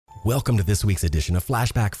Welcome to this week's edition of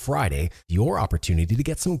Flashback Friday, your opportunity to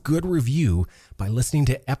get some good review by listening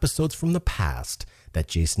to episodes from the past that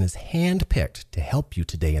Jason has handpicked to help you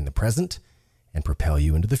today in the present and propel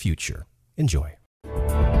you into the future. Enjoy.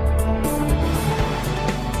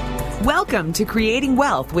 Welcome to Creating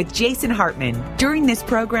Wealth with Jason Hartman. During this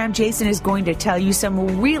program, Jason is going to tell you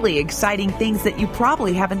some really exciting things that you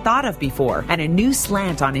probably haven't thought of before and a new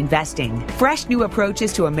slant on investing. Fresh new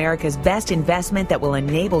approaches to America's best investment that will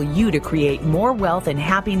enable you to create more wealth and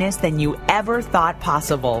happiness than you ever thought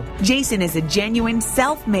possible. Jason is a genuine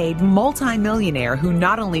self-made multimillionaire who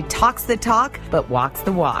not only talks the talk, but walks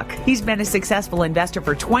the walk. He's been a successful investor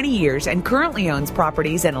for 20 years and currently owns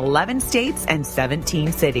properties in 11 states and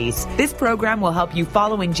 17 cities. This program will help you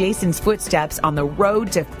follow in Jason's footsteps on the road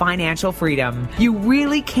to financial freedom. You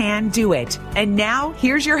really can do it. And now,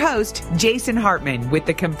 here's your host, Jason Hartman, with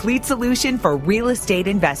the complete solution for real estate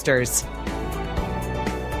investors.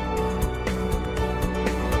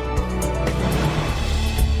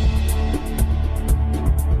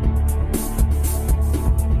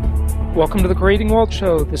 Welcome to the Creating Wealth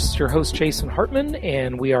Show. This is your host, Jason Hartman,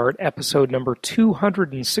 and we are at episode number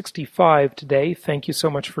 265 today. Thank you so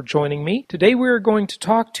much for joining me. Today we are going to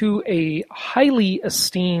talk to a highly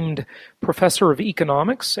esteemed professor of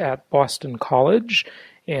economics at Boston College,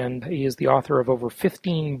 and he is the author of over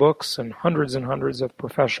 15 books and hundreds of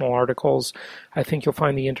professional articles. I think you'll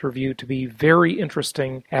find the interview to be very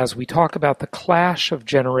interesting as we talk about the clash of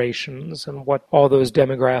generations and what all those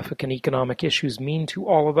demographic and economic issues mean to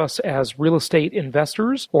all of us as real estate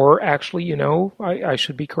investors, or actually, I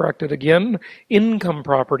should be corrected again, income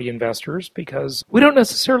property investors, because we don't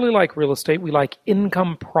necessarily like real estate, we like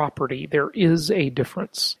income property. There is a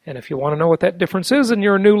difference. And if you want to know what that difference is and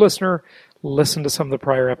you're a new listener, listen to some of the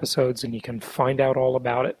prior episodes and you can find out all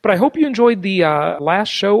about it. But I hope you enjoyed the last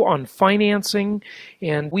show on financing,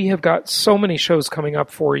 and we have got so many shows coming up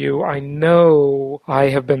for you. I know I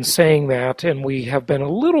have been saying that, and we have been a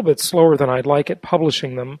little bit slower than I'd like at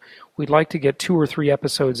publishing them. We'd like to get 2 or 3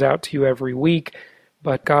 episodes out to you every week,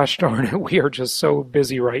 but gosh darn it, we are just so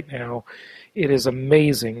busy right now. It is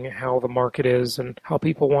amazing how the market is and how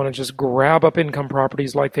people want to just grab up income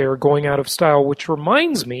properties like they are going out of style, which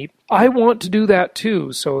reminds me, I want to do that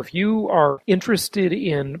too. So if you are interested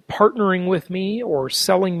in partnering with me or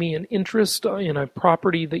selling me an interest in a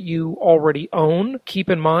property that you already own, keep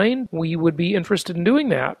in mind we would be interested in doing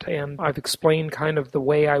that. And I've explained kind of the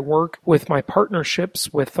way I work with my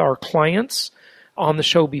partnerships with our clients on the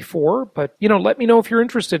show before, but let me know if you're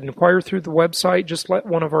interested. Inquire through the website. Just let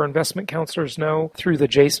one of our investment counselors know through the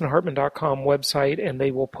jasonhartman.com website, and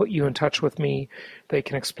they will put you in touch with me. They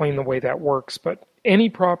can explain the way that works. But any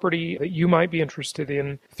property that you might be interested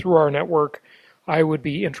in through our network, I would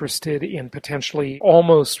be interested in potentially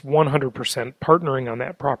almost 100% partnering on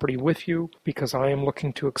that property with you, because I am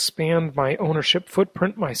looking to expand my ownership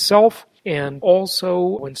footprint myself. And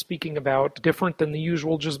also, when speaking about different than the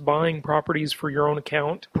usual just buying properties for your own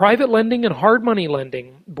account, private lending and hard money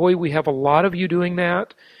lending. Boy, we have a lot of you doing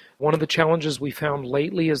that. One of the challenges we found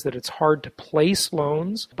lately is that it's hard to place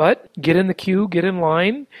loans, but get in the queue, get in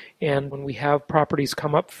line, and when we have properties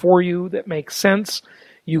come up for you that make sense,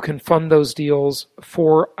 you can fund those deals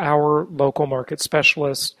for our local market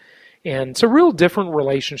specialists. And it's a real different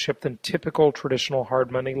relationship than typical traditional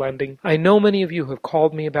hard money lending. I know many of you have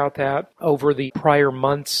called me about that over the prior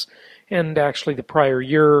months and actually the prior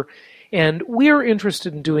year. And we are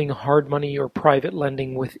interested in doing hard money or private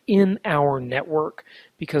lending within our network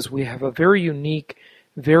because we have a very unique,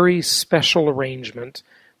 very special arrangement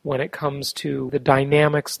when it comes to the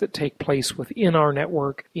dynamics that take place within our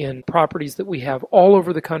network in properties that we have all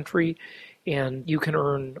over the country. And you can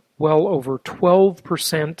earn well over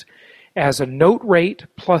 12% as a note rate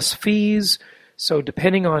plus fees. So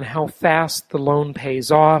depending on how fast the loan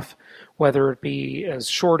pays off, whether it be as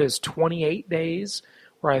short as 28 days,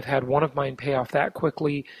 where I've had one of mine pay off that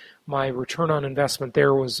quickly, my return on investment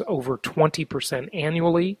there was over 20%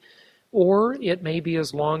 annually, or it may be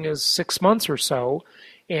as long as 6 months or so,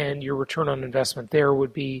 and your return on investment there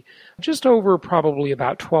would be just over probably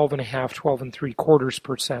about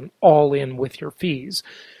 12.75% all in with your fees.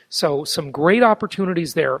 So some great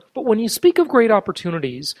opportunities there. But when you speak of great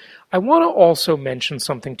opportunities, I want to also mention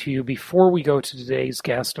something to you before we go to today's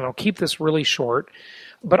guest, and I'll keep this really short.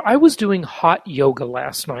 But I was doing hot yoga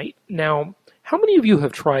last night. Now, how many of you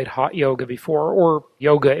have tried hot yoga before, or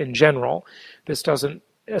yoga in general? This doesn't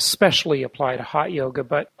especially apply to hot yoga,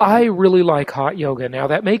 but I really like hot yoga. Now,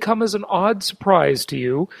 that may come as an odd surprise to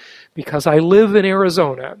you because I live in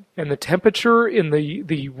Arizona, and the temperature in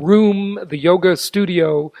the room, the yoga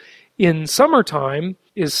studio, in summertime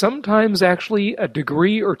is sometimes actually a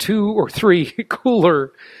degree or 2 or 3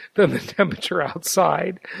 cooler than the temperature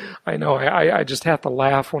outside. I know, I just have to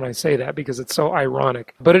laugh when I say that because it's so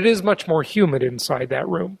ironic. But it is much more humid inside that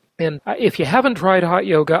room. And if you haven't tried hot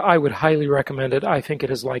yoga, I would highly recommend it. I think it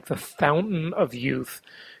is like the fountain of youth.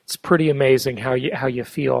 It's pretty amazing how you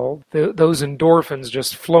feel. Those endorphins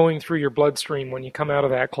just flowing through your bloodstream when you come out of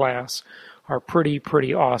that class are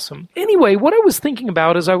pretty awesome. Anyway, what I was thinking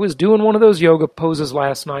about is I was doing one of those yoga poses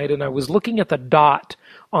last night, and I was looking at the dot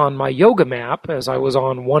on my yoga map as I was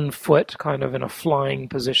on one foot, kind of in a flying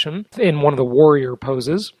position in one of the warrior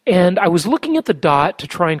poses. And I was looking at the dot to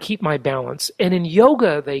try and keep my balance. And in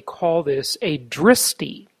yoga, they call this a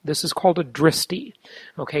dristi. This is called a dristi.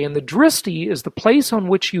 Okay, and the dristi is the place on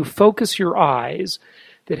which you focus your eyes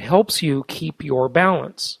that helps you keep your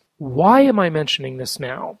balance. Why am I mentioning this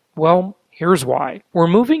now? Well, here's why. We're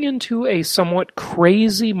moving into a somewhat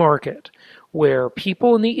crazy market where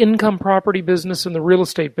people in the income property business and the real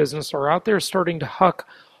estate business are out there starting to huck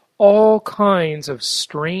all kinds of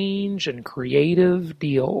strange and creative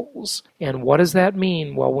deals. And what does that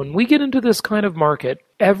mean? Well, when we get into this kind of market,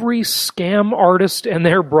 every scam artist and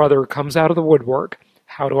their brother comes out of the woodwork.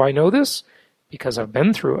 How do I know this? Because I've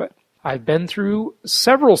been through it. I've been through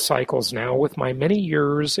several cycles now with my many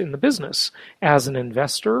years in the business as an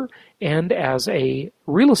investor and as a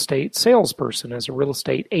real estate salesperson, as a real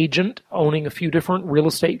estate agent, owning a few different real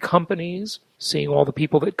estate companies, seeing all the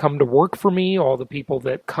people that come to work for me, all the people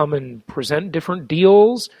that come and present different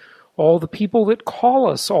deals, all the people that call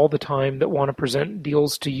us all the time that want to present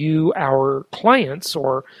deals to you, our clients,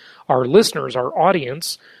 or our listeners, our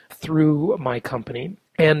audience, through my company.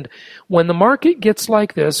 And when the market gets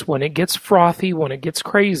like this, when it gets frothy, when it gets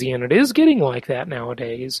crazy, and it is getting like that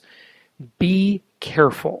nowadays, be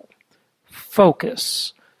careful.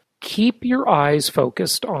 Focus. Keep your eyes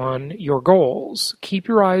focused on your goals. Keep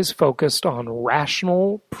your eyes focused on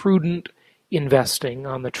rational, prudent investing,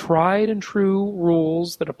 on the tried and true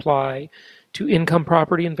rules that apply to income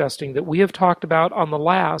property investing that we have talked about on the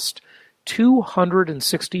last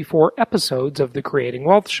 264 episodes of the Creating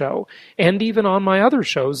Wealth Show, and even on my other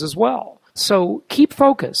shows as well. So keep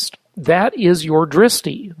focused. That is your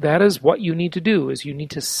dristi. That is what you need to do, is you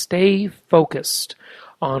need to stay focused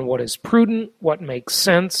on what is prudent, what makes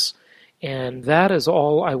sense, and that is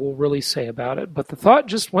all I will really say about it. But the thought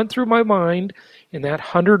just went through my mind in that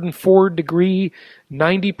 104-degree,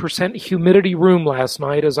 90% humidity room last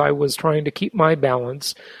night as I was trying to keep my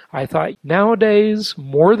balance. I thought nowadays,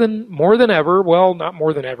 more than ever, well, not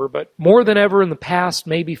more than ever, but more than ever in the past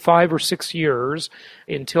maybe 5 or 6 years,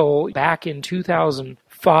 until back in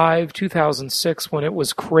 2005, 2006, when it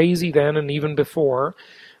was crazy then and even before,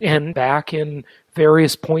 and back in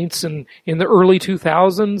various points in the early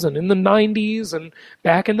 2000s and in the 90s and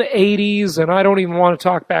back in the 80s, and I don't even want to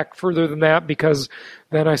talk back further than that because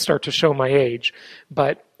then I start to show my age.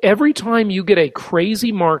 But every time you get a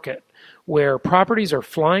crazy market where properties are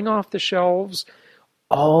flying off the shelves,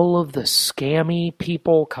 all of the scammy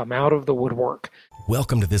people come out of the woodwork.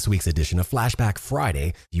 Welcome to this week's edition of Flashback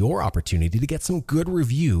Friday, your opportunity to get some good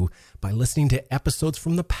review by listening to episodes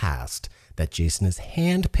from the past that Jason has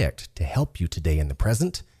handpicked to help you today in the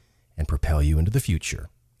present and propel you into the future.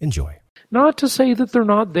 Enjoy. Not to say that they're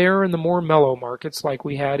not there in the more mellow markets like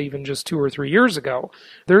we had even just 2 or 3 years ago.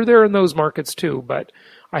 They're there in those markets too, but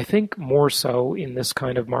I think more so in this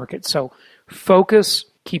kind of market. So focus,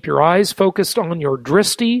 keep your eyes focused on your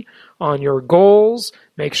dristi, on your goals.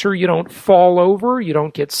 Make sure you don't fall over, you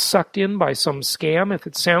don't get sucked in by some scam. If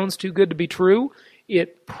it sounds too good to be true,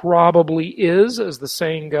 it probably is, as the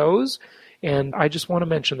saying goes. And I just want to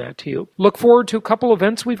mention that to you. Look forward to a couple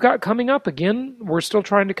events we've got coming up. Again, we're still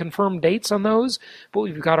trying to confirm dates on those, but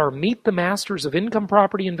we've got our Meet the Masters of Income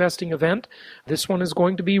Property Investing event. This one is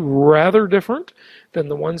going to be rather different than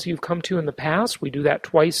the ones you've come to in the past. We do that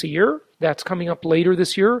twice a year. That's coming up later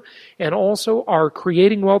this year. And also our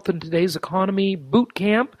Creating Wealth in Today's Economy boot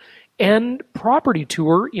camp and property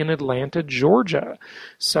tour in Atlanta, Georgia.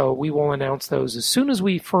 So we will announce those as soon as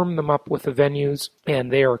we firm them up with the venues,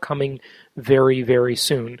 and they are coming very, very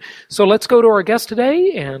soon. So let's go to our guest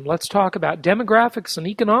today, and let's talk about demographics and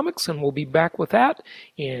economics, and we'll be back with that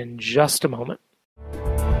in just a moment.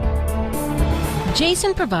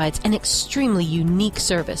 Jason provides an extremely unique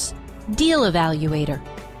service, Deal Evaluator.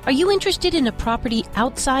 Are you interested in a property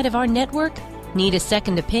outside of our network? Need a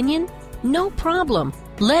second opinion? No problem.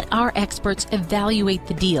 Let our experts evaluate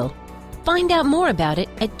the deal. Find out more about it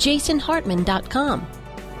at jasonhartman.com.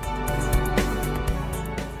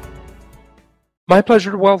 My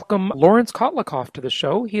pleasure to welcome Laurence Kotlikoff to the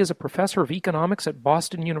show. He is a professor of economics at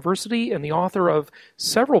Boston University and the author of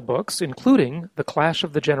several books, including The Clash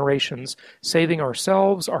of the Generations, Saving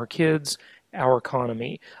Ourselves, Our Kids, Our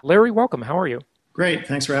Economy. Larry, welcome. How are you? Great.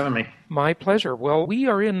 Thanks for having me. My pleasure. Well, we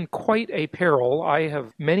are in quite a peril. I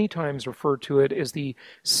have many times referred to it as the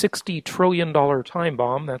 $60 trillion time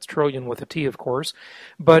bomb. That's trillion with a T, of course.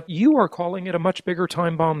 But you are calling it a much bigger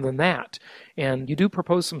time bomb than that. And you do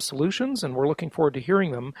propose some solutions, and we're looking forward to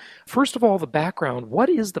hearing them. First of all, the background. What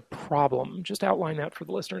is the problem? Just outline that for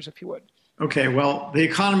the listeners, if you would. Okay. Well, the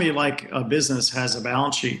economy, like a business, has a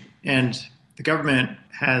balance sheet. And the government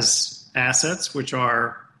has assets, which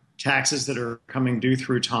are taxes that are coming due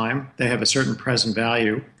through time. They have a certain present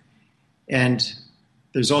value. And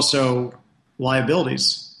there's also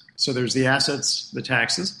liabilities. So there's the assets, the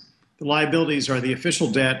taxes. The liabilities are the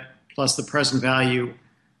official debt plus the present value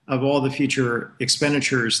of all the future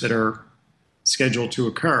expenditures that are scheduled to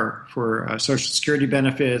occur for Social Security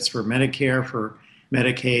benefits, for Medicare, for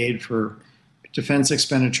Medicaid, for defense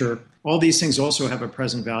expenditure. All these things also have a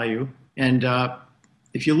present value. And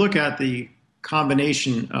if you look at the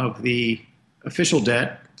combination of the official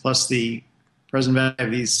debt plus the present value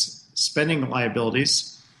of these spending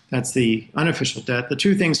liabilities, that's the unofficial debt, the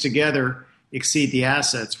two things together exceed the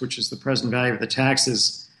assets, which is the present value of the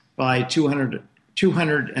taxes, by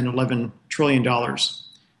 $211 trillion.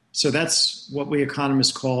 So that's what we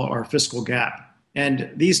economists call our fiscal gap.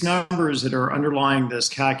 And these numbers that are underlying this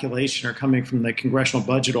calculation are coming from the Congressional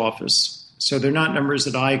Budget Office. So they're not numbers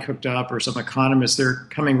that I cooked up or some economists. They're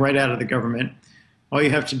coming right out of the government. All you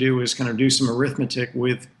have to do is kind of do some arithmetic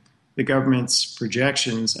with the government's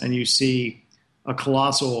projections, and you see a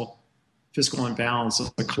colossal fiscal imbalance, a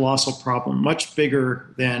colossal problem, much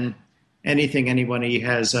bigger than anything anybody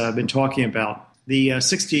has been talking about. The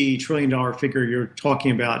 $60 trillion figure you're talking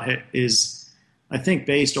about is, I think,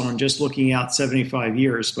 based on just looking out 75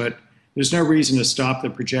 years, but there's no reason to stop the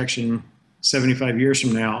projection 75 years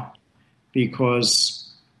from now, because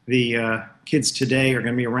the kids today are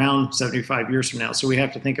going to be around 75 years from now. So we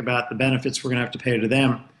have to think about the benefits we're going to have to pay to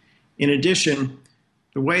them. In addition,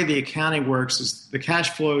 the way the accounting works is the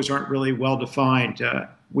cash flows aren't really well defined.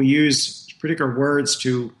 We use particular words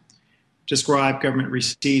to describe government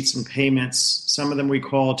receipts and payments. Some of them we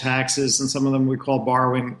call taxes, and some of them we call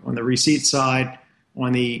borrowing on the receipt side.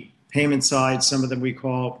 On the payment side, some of them we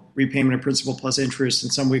call repayment of principal plus interest,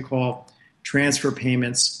 and some we call transfer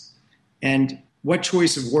payments. And what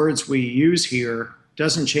choice of words we use here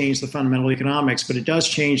doesn't change the fundamental economics, but it does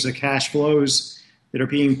change the cash flows that are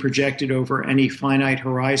being projected over any finite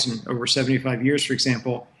horizon, over 75 years, for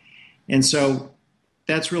example. And so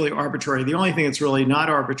that's really arbitrary. The only thing that's really not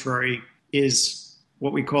arbitrary is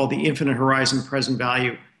what we call the infinite horizon present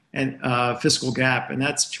value and fiscal gap, and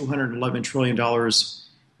that's $211 trillion,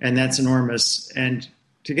 and that's enormous. And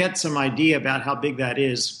to get some idea about how big that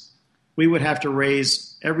is, we would have to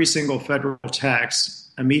raise every single federal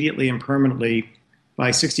tax immediately and permanently by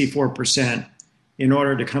 64% in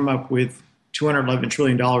order to come up with $211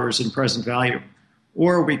 trillion in present value.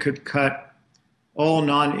 Or we could cut all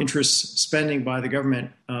non-interest spending by the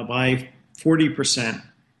government by 40%.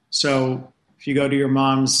 So if you go to your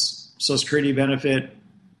mom's Social Security benefit,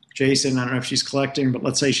 Jason, I don't know if she's collecting, but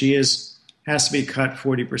let's say she is, has to be cut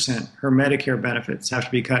 40%. Her Medicare benefits have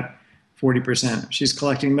to be cut 40%. If she's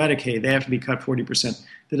collecting Medicaid, they have to be cut 40%.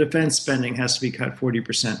 The defense spending has to be cut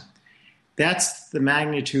 40%. That's the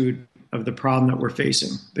magnitude of the problem that we're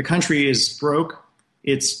facing. The country is broke.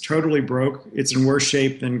 It's totally broke. It's in worse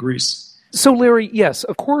shape than Greece. So, Larry, yes,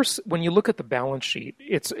 of course, when you look at the balance sheet,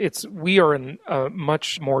 we are in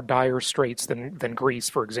much more dire straits than Greece,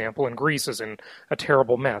 for example, and Greece is in a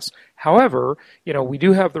terrible mess. However, we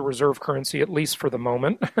do have the reserve currency, at least for the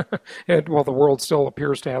moment, and while the world still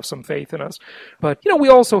appears to have some faith in us. But, we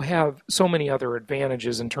also have so many other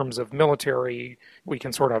advantages in terms of military. We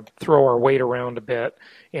can sort of throw our weight around a bit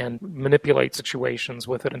and manipulate situations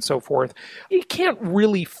with it and so forth. It can't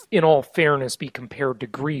really, in all fairness, be compared to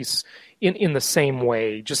Greece in the same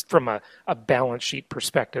way, just from a balance sheet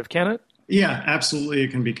perspective, can it? Yeah, absolutely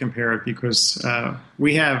it can be compared, because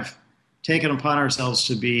we have taken upon ourselves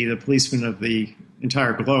to be the policemen of the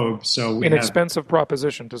entire globe. So we An expensive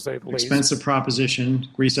proposition, to say the least. Expensive proposition.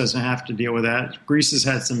 Greece doesn't have to deal with that. Greece has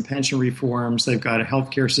had some pension reforms. They've got a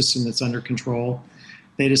healthcare system that's under control.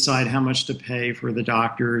 They decide how much to pay for the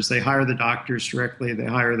doctors. They hire the doctors directly.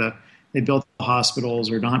 They build the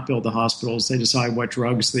hospitals or not build the hospitals. They decide what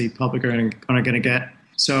drugs the public are going to get.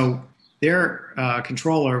 So their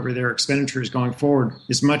control over their expenditures going forward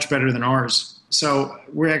is much better than ours. So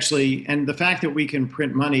we're actually, and the fact that we can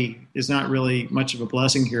print money is not really much of a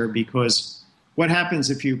blessing here, because what happens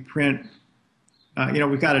if you print,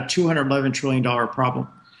 we've got a $211 trillion problem.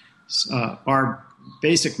 Our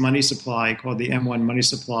basic money supply, called the M1 money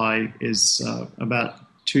supply, is about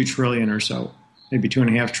 $2 trillion or so, maybe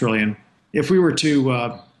 $2.5 trillion. If we were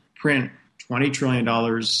to print $20 trillion,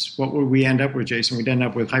 what would we end up with, Jason? We'd end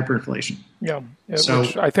up with hyperinflation. Yeah,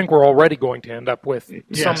 which I think we're already going to end up with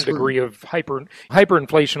some degree of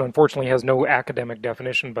hyperinflation. Unfortunately, has no academic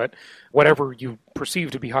definition, but whatever you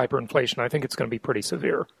perceive to be hyperinflation, I think it's going to be pretty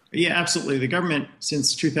severe. Yeah, absolutely. The government,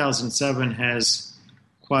 since 2007, has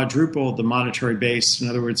quadrupled the monetary base. In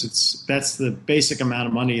other words, that's the basic amount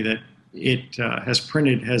of money that it has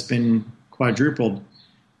printed has been quadrupled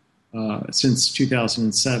since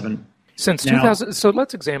 2007. Since 2000, so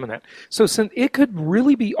let's examine that. So since it could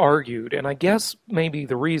really be argued, and I guess maybe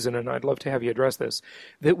the reason, and I'd love to have you address this,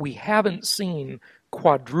 that we haven't seen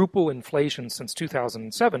quadruple inflation since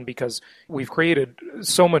 2007 because we've created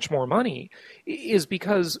so much more money is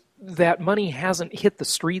because that money hasn't hit the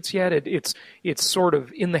streets yet. It's sort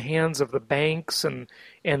of in the hands of the banks and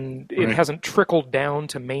it hasn't trickled down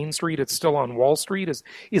to Main Street. It's still on Wall Street.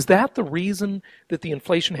 Is that the reason that the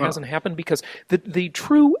inflation hasn't happened? Because the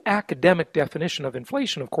true academic definition of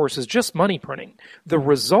inflation, of course, is just money printing. The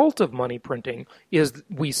result of money printing is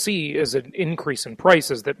we see as an increase in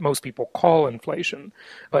prices that most people call inflation.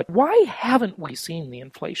 But why haven't we seen the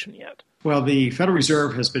inflation yet? Well, the Federal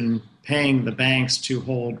Reserve has been paying the banks to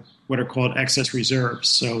hold what are called excess reserves.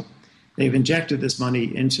 So they've injected this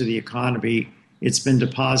money into the economy. It's been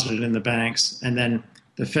deposited in the banks. And then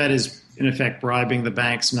the Fed is, in effect, bribing the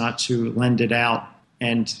banks not to lend it out.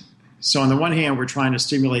 And so on the one hand, we're trying to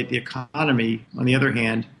stimulate the economy. On the other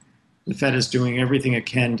hand, the Fed is doing everything it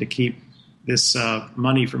can to keep this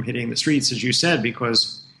money from hitting the streets, as you said,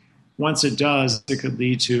 because once it does, it could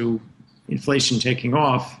lead to inflation taking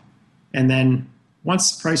off. And then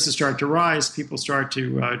once prices start to rise, people start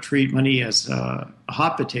to treat money as a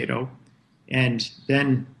hot potato. And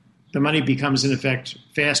then the money becomes, in effect,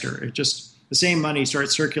 faster. The same money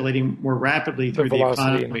starts circulating more rapidly through the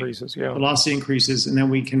economy. Velocity increases, and then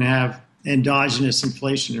we can have endogenous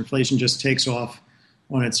inflation. Inflation just takes off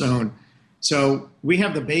on its own. So we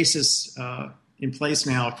have the basis in place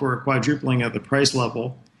now for a quadrupling of the price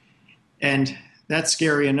level. And that's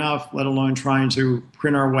scary enough, let alone trying to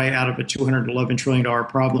print our way out of a $211 trillion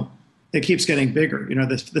problem. It keeps getting bigger.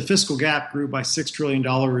 The fiscal gap grew by $6 trillion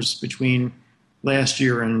between last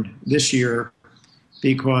year and this year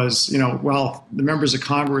because, while the members of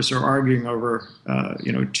Congress are arguing over,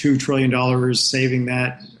 $2 trillion, saving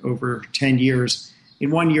that over 10 years,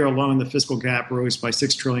 in 1 year alone, the fiscal gap rose by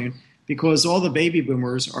 $6 trillion because all the baby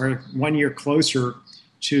boomers are 1 year closer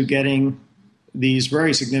to getting these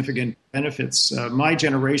very significant benefits. My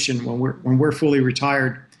generation, when we're fully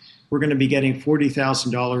retired, we're going to be getting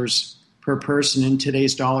 $40,000 per person. In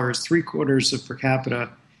today's dollars, 3/4 of per capita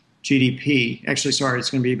GDP. Actually, sorry, it's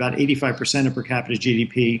going to be about 85% of per capita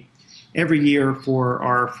GDP every year for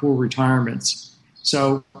our full retirements.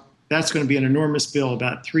 So that's going to be an enormous bill,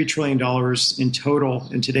 about $3 trillion in total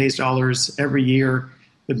in today's dollars every year.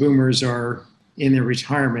 The boomers are in their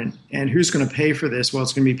retirement. And who's going to pay for this? Well,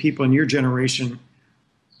 it's going to be people in your generation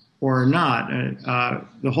or not.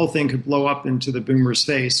 The whole thing could blow up into the boomer's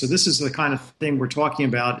face. So this is the kind of thing we're talking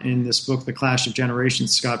about in this book, The Clash of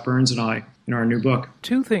Generations, Scott Burns and I, in our new book.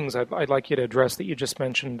 Two things I'd like you to address that you just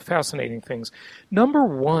mentioned, fascinating things. Number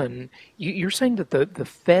one, you're saying that the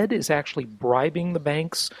Fed is actually bribing the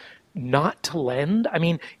banks not to lend? I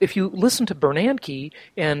mean, if you listen to Bernanke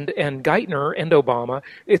and Geithner and Obama,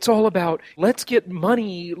 it's all about let's get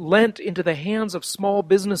money lent into the hands of small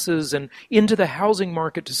businesses and into the housing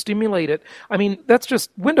market to stimulate it. I mean, that's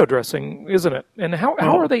just window dressing, isn't it? And how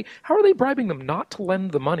are they bribing them not to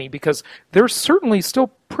lend the money? Because they're certainly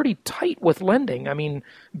still pretty tight with lending. I mean,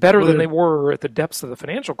 better than they were at the depths of the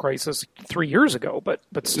financial crisis 3 years ago, but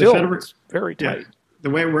still it's very tight. Yeah. The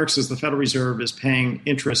way it works is the Federal Reserve is paying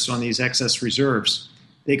interest on these excess reserves.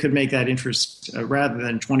 They could make that interest rather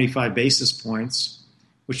than 25 basis points,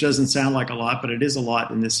 which doesn't sound like a lot, but it is a lot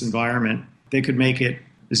in this environment. They could make it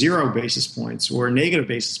 0 basis points or negative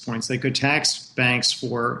basis points. They could tax banks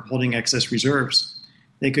for holding excess reserves.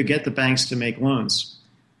 They could get the banks to make loans,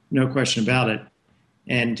 no question about it.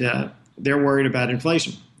 And they're worried about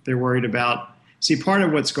inflation. They're worried about, part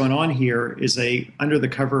of what's going on here is a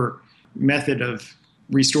under-the-cover method of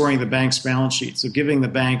restoring the bank's balance sheet. So giving the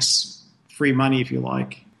banks free money, if you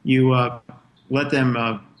like. You let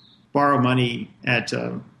them borrow money at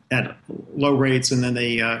low rates, and then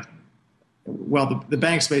the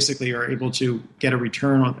banks basically are able to get a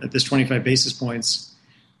return at this 25 basis points,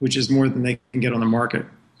 which is more than they can get on the market.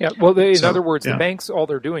 Yeah, well, in other words, the banks, all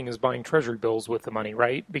they're doing is buying treasury bills with the money,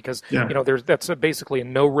 right? Because, that's basically a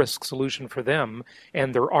no-risk solution for them,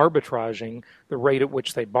 and they're arbitraging the rate at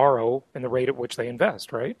which they borrow and the rate at which they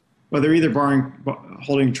invest, right? Well, they're either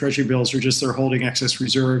holding treasury bills, or just they're holding excess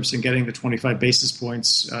reserves and getting the 25 basis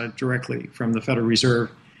points directly from the Federal Reserve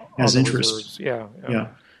as interest. Reserves. Yeah.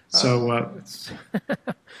 So,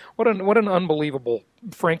 what an unbelievable,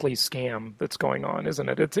 frankly, scam that's going on, isn't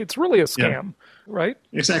it? It's really a scam, right?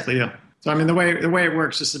 Exactly. Yeah. So, I mean, the way it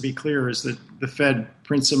works, just to be clear, is that the Fed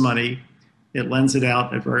prints some money, it lends it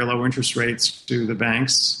out at very low interest rates to the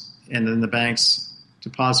banks, and then the banks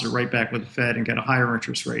deposit it right back with the Fed and get a higher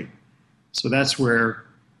interest rate. So that's where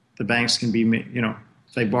the banks can be,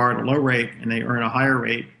 if they borrow at a low rate and they earn a higher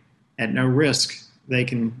rate at no risk, they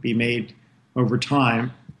can be made over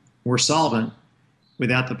time more solvent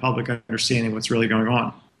without the public understanding what's really going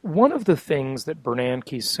on. One of the things that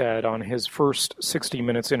Bernanke said on his first 60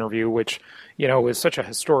 Minutes interview, which, is such a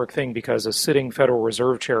historic thing because a sitting Federal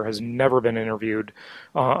Reserve chair has never been interviewed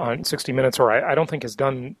on 60 Minutes, or I don't think has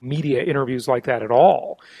done media interviews like that at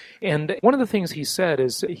all. And one of the things he said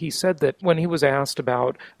that when he was asked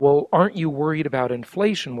about, well, aren't you worried about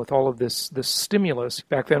inflation with all of this stimulus?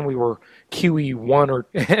 Back then we were QE1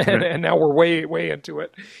 and now we're way into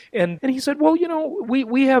it. And he said, well,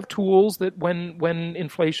 we have tools that when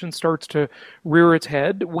inflation starts to rear its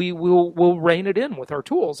head, we'll rein it in with our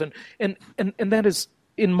tools. And that is,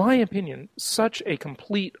 in my opinion, such a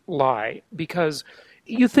complete lie, because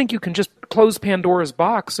you think you can just close Pandora's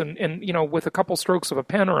box and with a couple strokes of a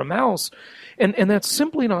pen or a mouse, and that's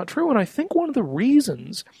simply not true. And I think one of the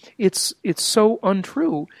reasons it's so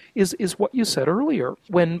untrue is what you said earlier.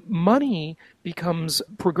 When money becomes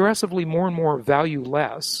progressively more and more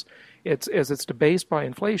valueless, as it's debased by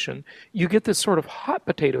inflation, you get this sort of hot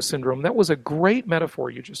potato syndrome. That was a great metaphor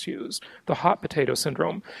you just used, the hot potato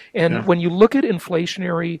syndrome. And when you look at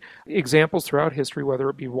inflationary examples throughout history, whether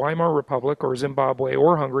it be Weimar Republic or Zimbabwe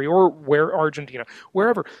or Hungary or Argentina,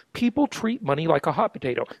 wherever, people treat money like a hot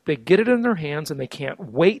potato. They get it in their hands and they can't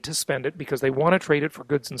wait to spend it because they want to trade it for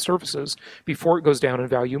goods and services before it goes down in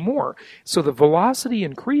value more. So the velocity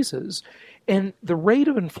increases. And the rate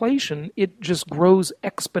of inflation, it just grows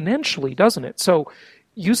exponentially, doesn't it? So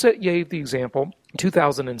you gave the example,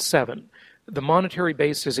 2007. The monetary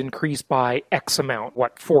base has increased by X amount,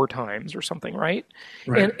 4 times or something, right?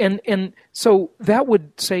 Right. And so that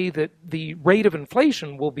would say that the rate of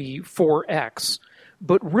inflation will be 4X.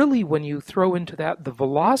 But really, when you throw into that the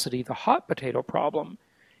velocity, the hot potato problem,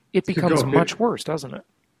 it becomes much worse, doesn't it?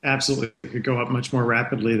 Absolutely. It could go up much more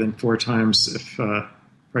rapidly than 4 times if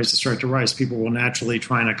prices start to rise. People will naturally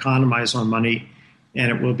try and economize on money, and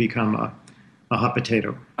it will become a hot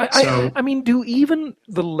potato. I mean, do even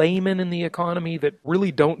the laymen in the economy that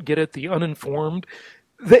really don't get it, the uninformed,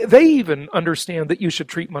 they even understand that you should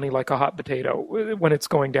treat money like a hot potato when it's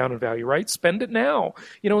going down in value, right? Spend it now.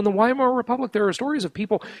 In the Weimar Republic, there are stories of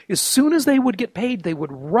people, as soon as they would get paid, they would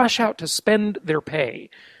rush out to spend their pay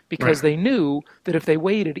because they knew that if they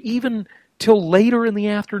waited even till later in the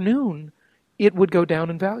afternoon, it would go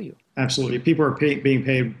down in value. Absolutely. People are being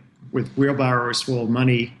paid with wheelbarrows full of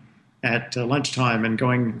money at lunchtime and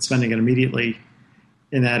going and spending it immediately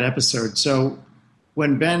in that episode. So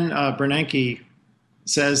when Ben Bernanke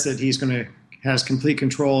says that has complete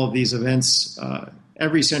control of these events,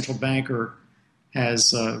 every central banker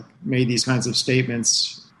has made these kinds of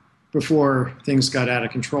statements before things got out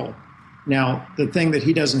of control. Now, the thing that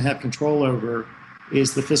he doesn't have control over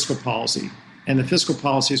is the fiscal policy. And the fiscal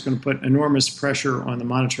policy is going to put enormous pressure on the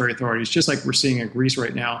monetary authorities, just like we're seeing in Greece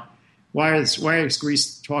right now. Why is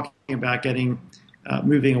Greece talking about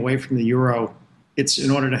moving away from the euro? It's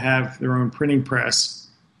in order to have their own printing press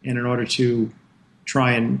and in order to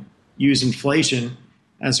try and use inflation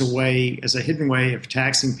as a hidden way of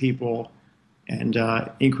taxing people and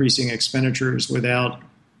increasing expenditures without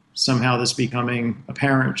somehow this becoming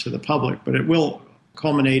apparent to the public. But it will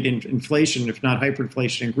culminate in inflation, if not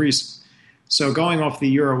hyperinflation, in Greece. So going off the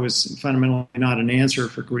euro is fundamentally not an answer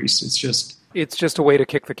for Greece. It's just a way to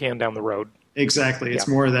kick the can down the road. Exactly. It's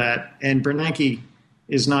more that. And Bernanke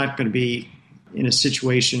is not going to be in a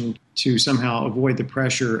situation to somehow avoid the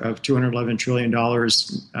pressure of $211 trillion,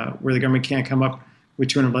 where the government can't come up with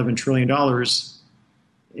 $211 trillion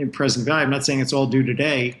in present value. I'm not saying it's all due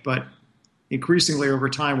today, but increasingly over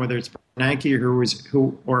time, whether it's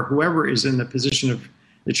Bernanke or whoever is in the position of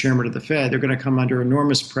the chairman of the Fed, they're going to come under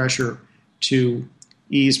enormous pressure to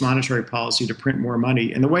ease monetary policy, to print more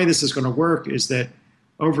money. And the way this is going to work is that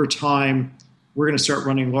over time, we're going to start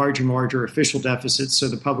running larger and larger official deficits, so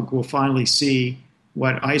the public will finally see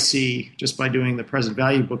what I see just by doing the present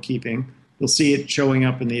value bookkeeping, You'll see it showing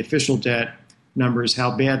up in the official debt numbers,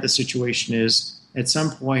 how bad the situation is. At some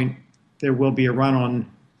point, there will be a run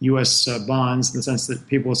on U.S. bonds in the sense that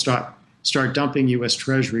people will start dumping U.S.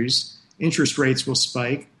 treasuries. Interest rates will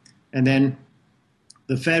spike, and then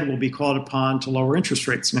the Fed will be called upon to lower interest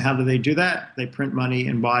rates. And how do they do that? They print money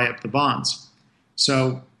and buy up the bonds.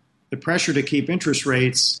 So the pressure to keep interest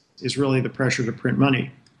rates is really the pressure to print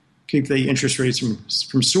money, keep the interest rates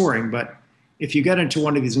from soaring. But if you get into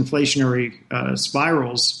one of these inflationary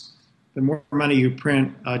spirals, the more money you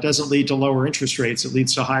print doesn't lead to lower interest rates. It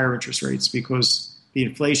leads to higher interest rates because the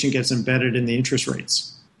inflation gets embedded in the interest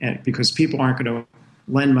rates. And because people aren't going to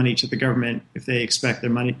lend money to the government if they expect their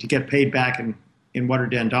money to get paid back in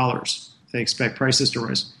watered-down dollars. If they expect prices to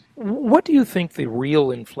rise. What do you think the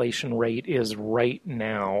real inflation rate is right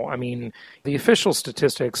now? I mean, the official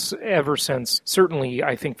statistics ever since, certainly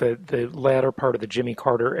I think the latter part of the Jimmy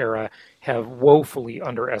Carter era have woefully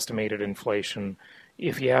underestimated inflation.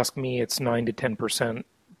 If you ask me, it's 9 to 10%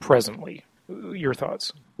 presently. Your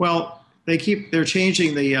thoughts? Well, they're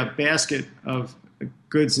changing the basket of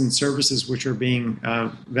goods and services which are being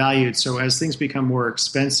valued. So as things become more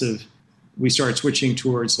expensive, we start switching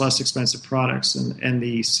towards less expensive products, and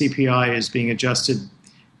the CPI is being adjusted,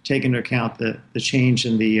 take into account the change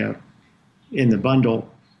in the bundle.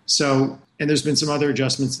 So, and there's been some other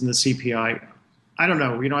adjustments in the CPI. I don't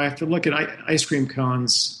know. I have to look at ice cream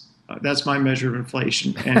cones. That's my measure of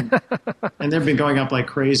inflation, and and they've been going up like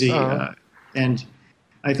crazy. And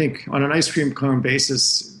I think on an ice cream cone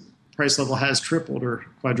basis, price level has tripled or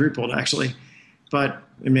quadrupled actually, but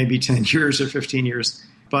in maybe 10 years or 15 years.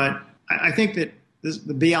 But I think that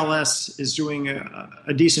the BLS is doing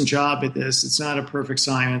a decent job at this. It's not a perfect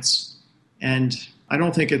science, and I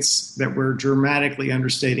don't think it's that we're dramatically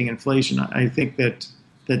understating inflation. I think that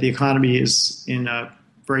the economy is in a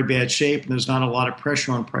very bad shape, and there's not a lot of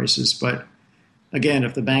pressure on prices. But again,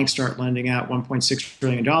 if the banks start lending out $1.6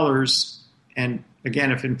 trillion, and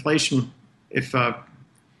again, if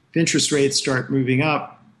interest rates start moving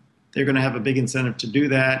up, they're going to have a big incentive to do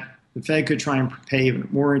that. The Fed could try and pay even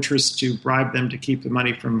more interest to bribe them to keep the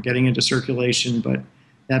money from getting into circulation, but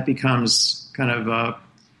that becomes kind of,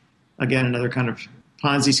 again, another kind of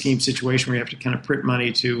Ponzi scheme situation where you have to kind of print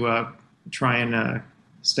money to try and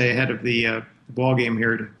stay ahead of the ball game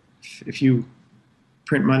here. If you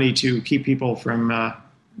print money to keep people from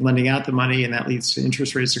lending out the money, and that leads to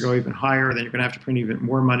interest rates to go even higher, then you're going to have to print even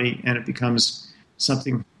more money, and it becomes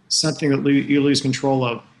something that you lose control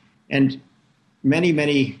of. And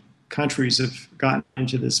many countries have gotten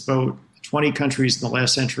into this boat. 20 countries in the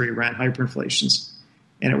last century ran hyperinflations.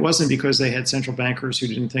 And it wasn't because they had central bankers who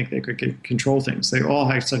didn't think they could control things. They all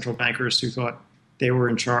had central bankers who thought they were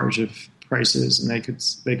in charge of prices and they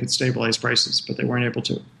could stabilize prices, but they weren't able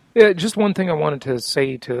to. Yeah, just one thing I wanted to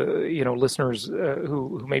say to listeners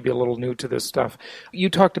who may be a little new to this stuff. You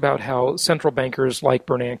talked about how central bankers like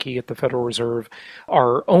Bernanke at the Federal Reserve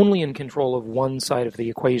are only in control of one side of the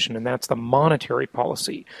equation, and that's the monetary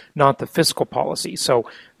policy, not the fiscal policy. So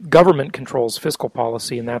government controls fiscal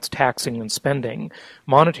policy, and that's taxing and spending.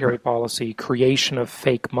 Monetary policy, creation of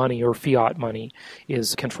fake money or fiat money,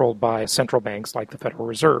 is controlled by central banks like the Federal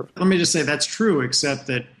Reserve. Let me just say that's true, except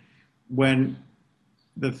that when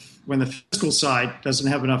the fiscal side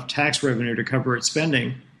doesn't have enough tax revenue to cover its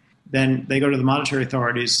spending, then they go to the monetary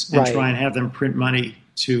authorities and try and have them print money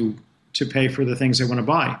to pay for the things they want to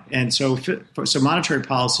buy. And so monetary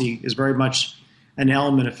policy is very much an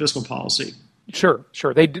element of fiscal policy. Sure.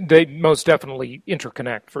 They most definitely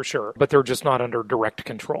interconnect for sure, but they're just not under direct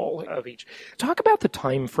control of each. Talk about the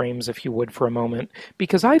time frames, if you would, for a moment,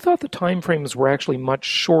 because I thought the time frames were actually much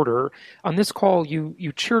shorter. On this call,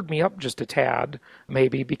 you cheered me up just a tad,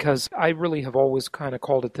 maybe, because I really have always kind of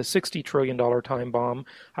called it the $60 trillion time bomb.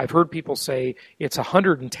 I've heard people say it's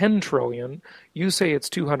 $110 trillion. You say it's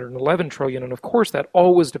 $211 trillion, and of course that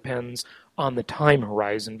always depends on the time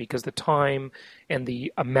horizon, because the time and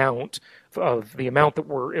the amount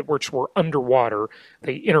that which we're underwater,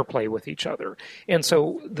 they interplay with each other. And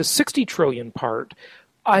so the 60 trillion part,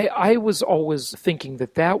 I was always thinking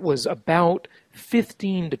that was about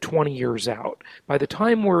 15 to 20 years out. By the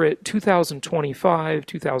time we're at 2025,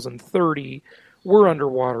 2030, we're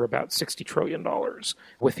underwater about $60 trillion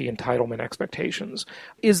with the entitlement expectations.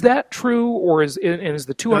 Is that true, or is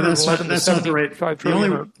the 211 to 75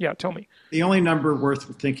 trillion? Tell me. The only number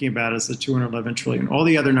worth thinking about is the 211 trillion. All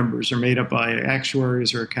the other numbers are made up by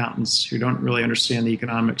actuaries or accountants who don't really understand the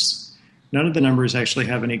economics. None of the numbers actually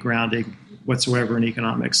have any grounding whatsoever in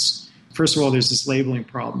economics. First of all, there's this labeling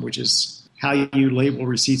problem, which is how you label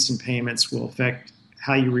receipts and payments will affect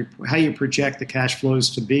how you project the cash flows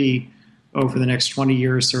to be over the next 20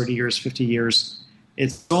 years, 30 years, 50 years.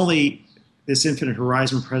 It's only this infinite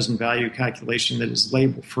horizon present value calculation that is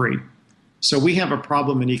label free. So we have a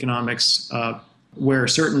problem in economics where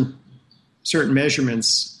certain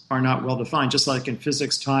measurements are not well defined, just like in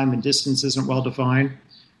physics, time and distance isn't well defined.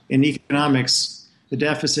 In economics, the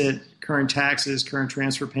deficit, current taxes, current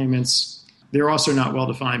transfer payments, they're also not well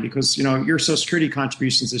defined because, your Social Security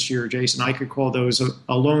contributions this year, Jason, I could call those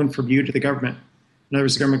a loan from you to the government. In other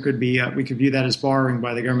words, the government could be, we could view that as borrowing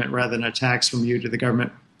by the government rather than a tax from you to the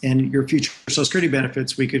government. And your future Social Security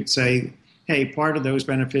benefits, we could say, hey, part of those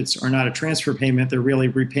benefits are not a transfer payment. They're really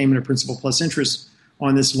repayment of principal plus interest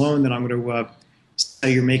on this loan that I'm going to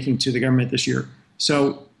say you're making to the government this year.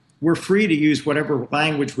 So we're free to use whatever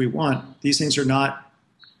language we want. These things are not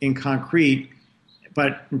in concrete,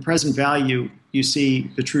 but in present value, you see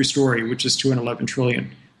the true story, which is $211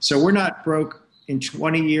 trillion. So we're not broke in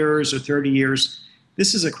 20 years or 30 years.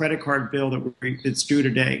 This is a credit card bill that's due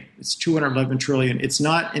today. It's $211 trillion. It's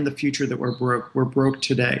not in the future that we're broke. We're broke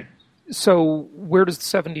today. So where does the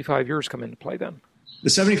 75 years come into play then? The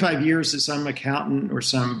 75 years is some accountant or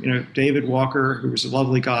some, David Walker, who was a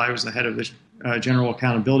lovely guy, was the head of the General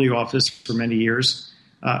Accountability Office for many years.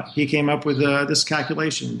 He came up with this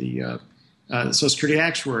calculation. The Social Security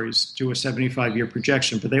actuaries do a 75-year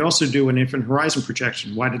projection, but they also do an infinite horizon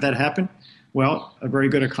projection. Why did that happen? Well, a very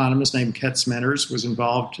good economist named Ket Smeners was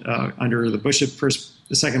involved under the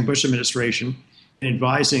second Bush administration in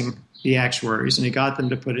advising the actuaries, and he got them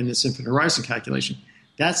to put in this infinite horizon calculation.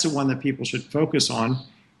 That's the one that people should focus on.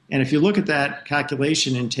 And if you look at that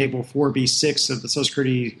calculation in Table 4B6 of the Social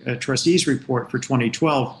Security Trustees Report for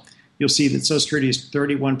 2012, you'll see that Social Security is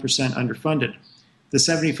 31% underfunded. The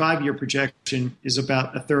 75-year projection is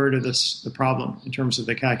about a third of the problem in terms of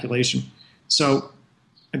the calculation. So,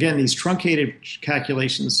 again, these truncated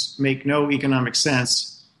calculations make no economic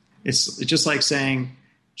sense. It's just like saying,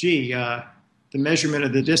 gee, the measurement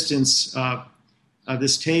of the distance of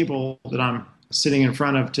this table that I'm sitting in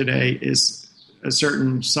front of today is a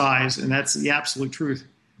certain size, and that's the absolute truth.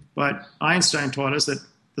 But Einstein taught us that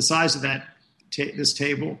the size of this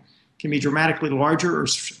table can be dramatically larger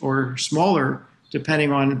or smaller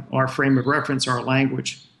depending on our frame of reference, our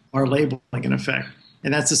language, our labeling, in effect.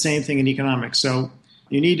 And that's the same thing in economics. So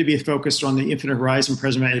you need to be focused on the infinite horizon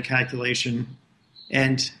present value calculation,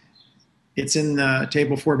 and it's in the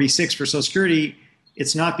Table 4B6 for Social Security.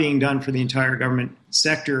 It's not being done for the entire government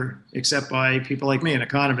sector except by people like me, an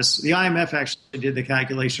economist. The IMF actually did the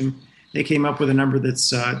calculation. They came up with a number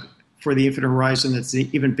that's for the infinite horizon that's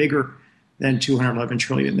even bigger than $211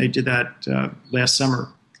 trillion. They did that last summer.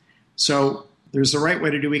 So there's the right way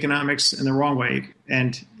to do economics and the wrong way,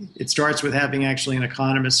 and it starts with having actually an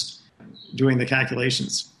economist doing the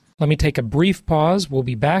calculations. Let me take a brief pause. We'll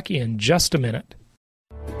be back in just a minute.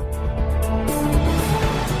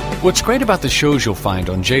 What's great about the shows you'll find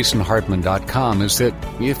on jasonhartman.com is that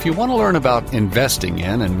if you want to learn about investing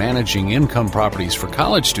in and managing income properties for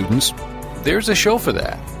college students, there's a show for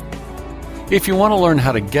that. If you want to learn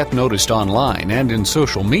how to get noticed online and in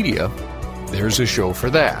social media, there's a show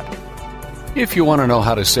for that. If you want to know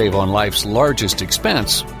how to save on life's largest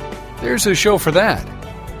expense, there's a show for that.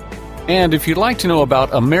 And if you'd like to know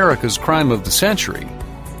about America's crime of the century,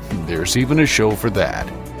 there's even a show for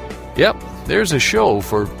that. Yep, there's a show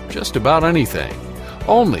for just about anything.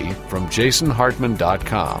 Only from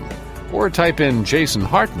jasonhartman.com. Or type in Jason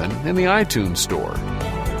Hartman in the iTunes store.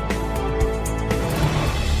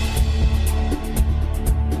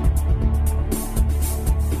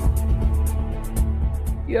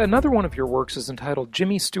 Another one of your works is entitled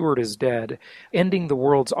Jimmy Stewart is Dead, Ending the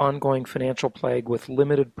World's Ongoing Financial Plague with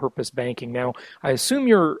Limited Purpose Banking. Now, I assume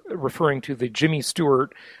you're referring to the Jimmy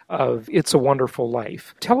Stewart of It's a Wonderful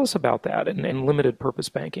Life. Tell us about that and limited purpose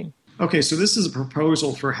banking. Okay, so this is a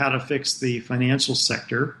proposal for how to fix the financial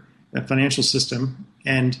sector, the financial system.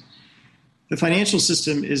 And the financial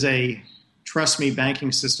system is a trust me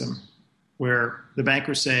banking system where the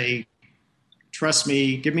bankers say, trust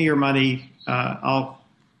me, give me your money, I'll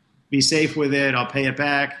be safe with it, I'll pay it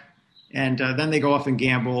back, and then they go off and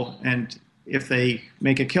gamble, and if they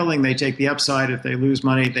make a killing, they take the upside. If they lose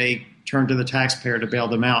money, they turn to the taxpayer to bail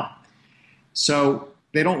them out. So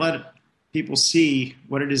they don't let people see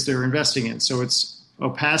what it is they're investing in. So it's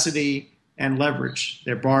opacity and leverage.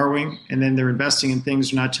 They're borrowing, and then they're investing in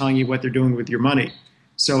things they're not telling you what they're doing with your money.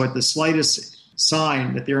 So at the slightest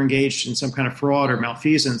sign that they're engaged in some kind of fraud or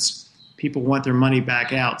malfeasance, people want their money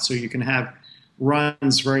back out. So you can have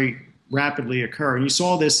runs very rapidly occur. And you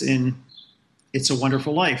saw this in It's a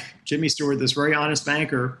Wonderful Life. Jimmy Stewart, this very honest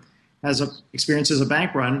banker, experiences a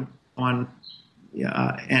bank run on,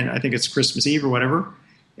 and I think it's Christmas Eve or whatever,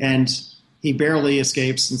 and he barely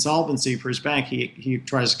escapes insolvency for his bank. He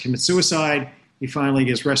tries to commit suicide. He finally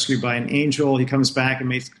gets rescued by an angel. He comes back and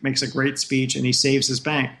makes a great speech, and he saves his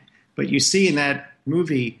bank. But you see in that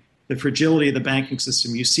movie the fragility of the banking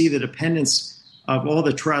system. You see the dependence of all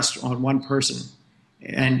the trust on one person.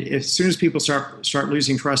 And as soon as people start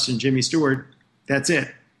losing trust in Jimmy Stewart, that's it.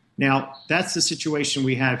 Now, that's the situation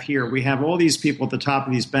we have here. We have all these people at the top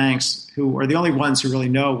of these banks who are the only ones who really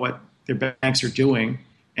know what their banks are doing.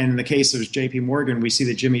 And in the case of J.P. Morgan, we see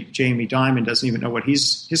that Jamie Dimon doesn't even know what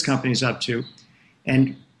his company's up to.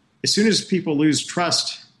 And as soon as people lose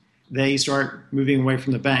trust, they start moving away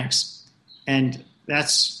from the banks. And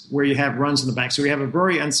that's where you have runs in the bank. So we have a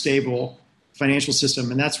very unstable financial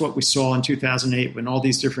system. And that's what we saw in 2008 when all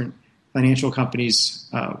these different financial companies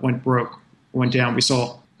went down. We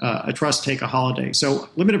saw a trust take a holiday. So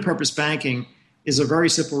limited purpose banking is a very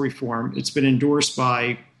simple reform. It's been endorsed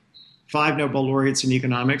by 5 Nobel laureates in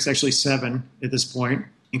economics, actually 7 at this point,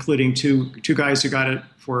 including two guys who got it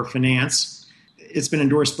for finance. It's been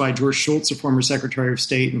endorsed by George Shultz, the former Secretary of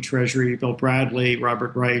State and Treasury, Bill Bradley,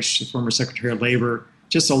 Robert Reich, the former Secretary of Labor,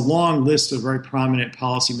 just a long list of very prominent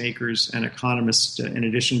policymakers and economists in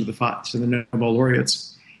addition to the Nobel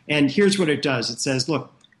laureates. And here's what it does. It says,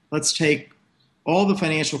 look, let's take all the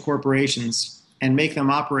financial corporations and make them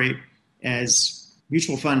operate as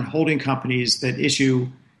mutual fund holding companies that issue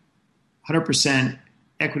 100%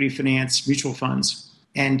 equity finance mutual funds.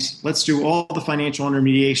 And let's do all the financial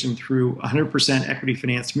intermediation through 100% equity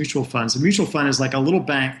finance mutual funds. A mutual fund is like a little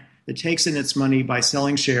bank that takes in its money by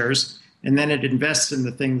selling shares, and then it invests in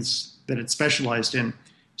the things that it's specialized in.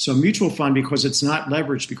 So a mutual fund, because it's not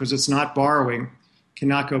leveraged, because it's not borrowing,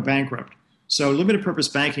 cannot go bankrupt. So limited purpose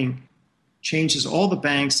banking changes all the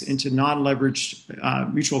banks into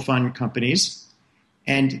non-leveraged mutual fund companies,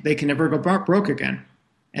 and they can never go broke again.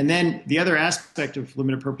 And then the other aspect of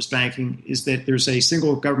limited purpose banking is that there's a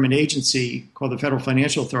single government agency called the Federal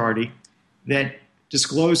Financial Authority that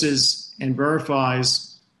discloses and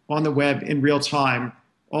verifies on the web in real time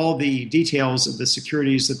all the details of the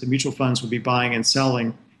securities that the mutual funds will be buying and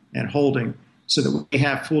selling and holding so that we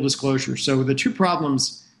have full disclosure. So the two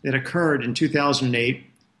problems that occurred in 2008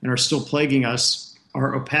 and are still plaguing us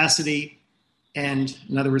are opacity and,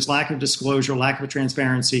 in other words, lack of disclosure, lack of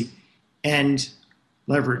transparency, and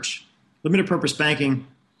leverage. Limited purpose banking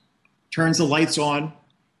turns the lights on,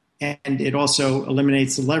 and it also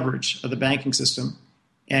eliminates the leverage of the banking system.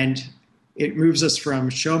 And it moves us from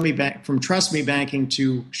trust me banking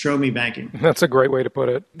to show me banking. That's a great way to put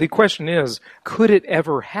it. The question is, could it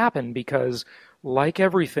ever happen? Because like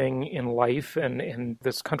everything in life, and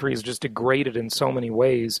this country is just degraded in so many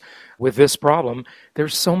ways with this problem,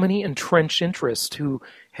 there's so many entrenched interests who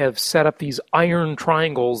have set up these iron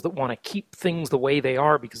triangles that want to keep things the way they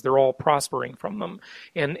are because they're all prospering from them.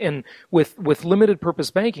 And with limited purpose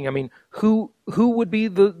banking, I mean, who would be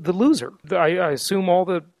the loser? I assume all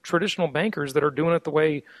the traditional bankers that are doing it the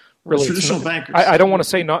way really traditional bankers. I don't want to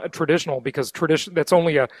say not traditional because that's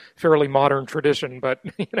only a fairly modern tradition, but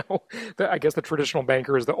I guess the traditional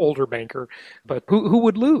banker is the older banker. But who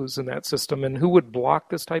would lose in that system, and who would block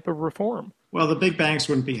this type of reform? Well, the big banks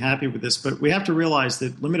wouldn't be happy with this, but we have to realize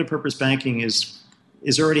that limited purpose banking is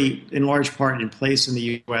already in large part in place in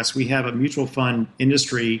the U.S. We have a mutual fund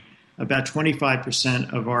industry. About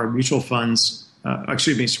 25% of our mutual funds,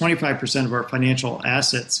 25% of our financial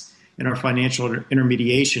assets and our financial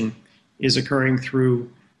intermediation is occurring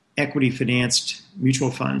through equity-financed mutual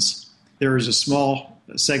funds. There is a small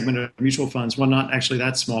segment of mutual funds, well, not actually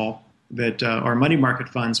that small, that are money market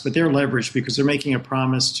funds, but they're leveraged because they're making a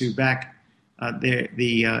promise to back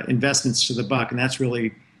the investments to the buck, and that's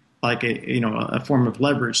really like a form of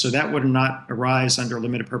leverage. So that would not arise under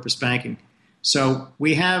limited purpose banking. So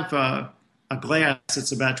we have a glass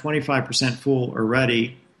that's about 25% full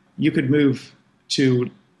already. You could move to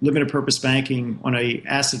limited purpose banking on a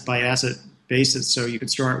asset by asset basis. So you could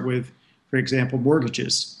start with, for example,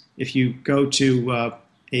 mortgages. If you go to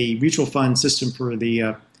a mutual fund system for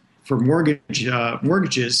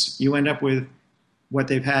mortgages, you end up with what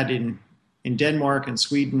they've had in Denmark and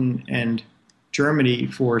Sweden and Germany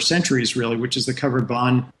for centuries, really, which is the covered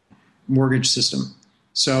bond mortgage system.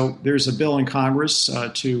 So there's a bill in Congress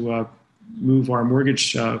to move our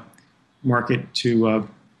mortgage market to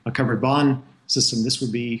a covered bond system. This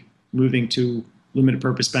would be moving to limited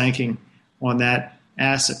purpose banking on that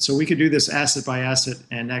asset. So we could do this asset by asset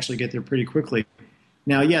and actually get there pretty quickly.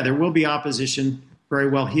 Now, yeah, there will be opposition, very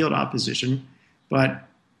well-heeled opposition, but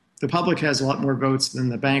the public has a lot more votes than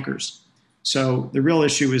the bankers. So the real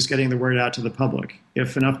issue is getting the word out to the public.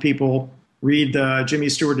 If enough people read the Jimmy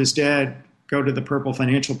Stewart is dead go to the Purple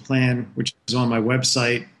Financial Plan, which is on my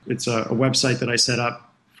website. It's a website that I set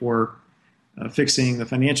up for fixing the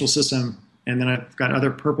financial system. And then I've got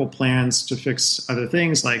other Purple plans to fix other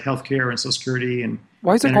things like healthcare and Social Security. And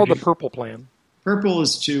why is it energy. called the Purple Plan? Purple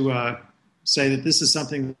is to say that this is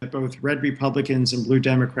something that both red Republicans and blue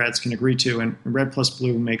Democrats can agree to, and red plus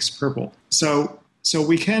blue makes purple. So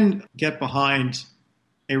we can get behind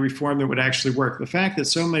a reform that would actually work. The fact that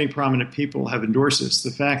so many prominent people have endorsed this,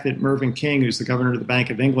 the fact that Mervyn King, who's the governor of the Bank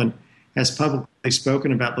of England, has publicly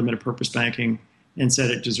spoken about limited purpose banking and said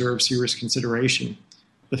it deserves serious consideration.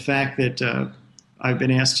 The fact that I've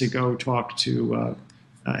been asked to go talk to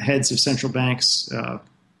heads of central banks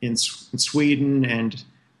in Sweden and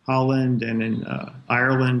Holland and in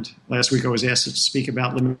Ireland. Last week I was asked to speak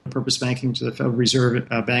about limited purpose banking to the Federal Reserve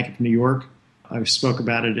Bank of New York. I spoke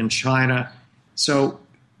about it in China. So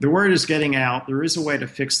the word is getting out. There is a way to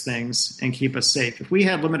fix things and keep us safe. If we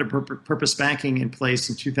had limited purpose banking in place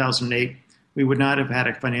in 2008, we would not have had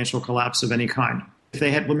a financial collapse of any kind. If they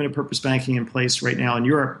had limited purpose banking in place right now in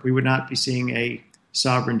Europe, we would not be seeing a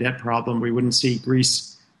sovereign debt problem. We wouldn't see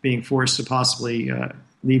Greece being forced to possibly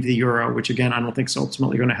leave the euro, which, again, I don't think is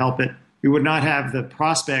ultimately going to help it. We would not have the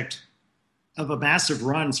prospect of a massive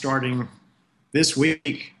run starting this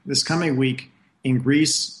coming week in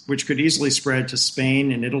Greece, which could easily spread to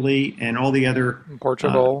Spain and Italy and all the other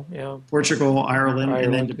Portugal, Ireland,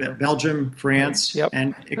 and then to Belgium, France,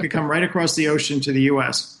 and it could come right across the ocean to the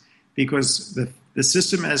U.S. because the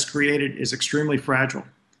system as created is extremely fragile.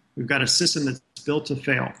 We've got a system that's built to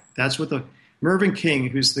fail. That's what Mervyn King,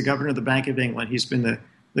 who's the governor of the Bank of England, he's been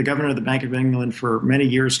the governor of the Bank of England for many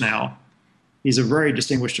years now. He's a very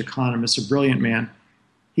distinguished economist, a brilliant man.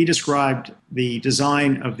 He described the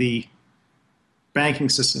design of the banking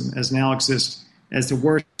system as now exists as the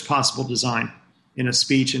worst possible design in a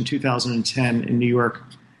speech in 2010 in New York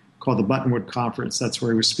called the Buttonwood Conference. That's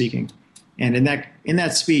where he was speaking. And in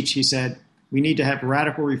that speech, he said, we need to have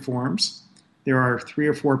radical reforms. There are 3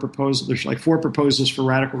 or 4 proposals. There's like 4 proposals for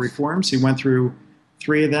radical reforms. He went through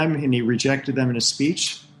 3 of them, and he rejected them in his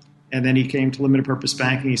speech. And then he came to limited purpose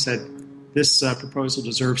banking. He said, this proposal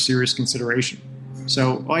deserves serious consideration.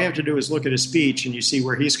 So all you have to do is look at his speech, and you see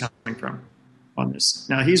where he's coming from on this.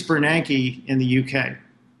 Now, he's Bernanke in the UK.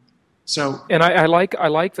 So, and I like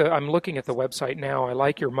I'm looking at the website now. I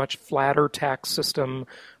like your much flatter tax system.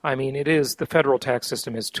 I mean, the federal tax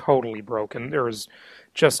system is totally broken. There is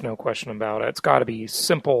just no question about it. It's got to be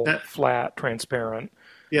simple, flat, transparent.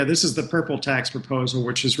 Yeah, this is the purple tax proposal,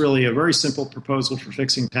 which is really a very simple proposal for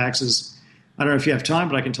fixing taxes. I don't know if you have time,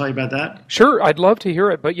 but I can tell you about that. Sure, I'd love to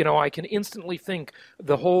hear it. But, I can instantly think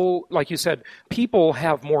the whole, like you said, people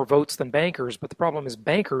have more votes than bankers, but the problem is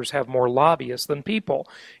bankers have more lobbyists than people.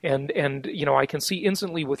 And I can see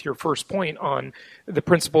instantly with your first point on the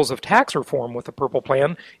principles of tax reform with the Purple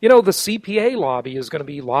Plan, the CPA lobby is going to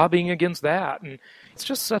be lobbying against that. And it's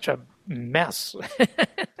just such a mess.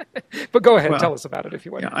 But go ahead, tell us about it if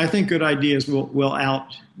you want. Yeah, I think good ideas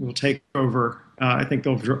will take over. I think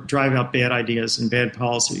they'll drive out bad ideas and bad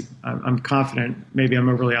policy. I'm confident. Maybe I'm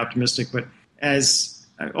overly optimistic, but as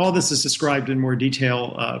all this is described in more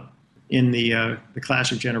detail in the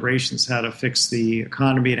Clash of Generations, how to fix the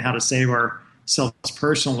economy and how to save ourselves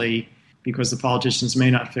personally, because the politicians may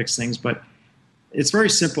not fix things. But it's very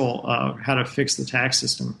simple how to fix the tax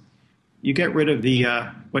system. You get rid of the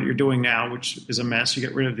what you're doing now, which is a mess. You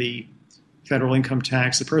get rid of the federal income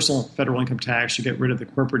tax, the personal federal income tax. You get rid of the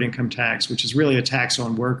corporate income tax, which is really a tax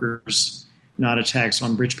on workers, not a tax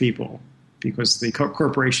on rich people, because the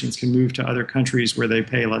corporations can move to other countries where they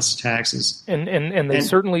pay less taxes. And they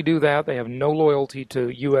certainly do that. They have no loyalty to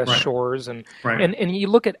U.S. shores. And you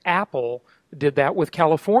look at Apple did that with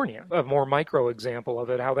California, a more micro example of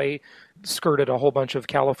it, how they skirted a whole bunch of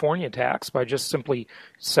California tax by just simply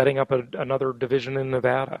setting up another division in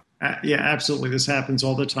Nevada. Yeah, absolutely. This happens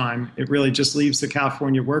all the time. It really just leaves the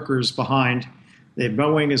California workers behind.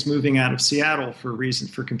 Boeing is moving out of Seattle for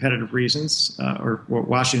competitive reasons, or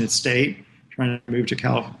Washington State, trying to move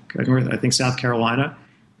to South Carolina.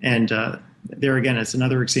 And there again, it's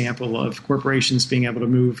another example of corporations being able to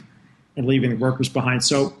move and leaving the workers behind.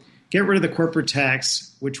 So get rid of the corporate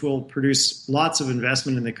tax, which will produce lots of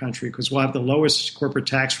investment in the country because we'll have the lowest corporate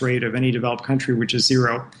tax rate of any developed country, which is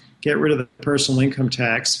 0. Get rid of the personal income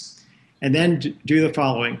tax, and then do the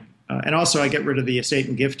following. And also I get rid of the estate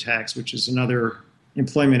and gift tax, which is another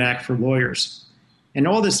employment act for lawyers. And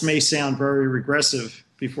all this may sound very regressive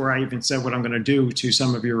before I even said what I'm going to do to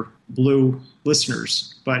some of your blue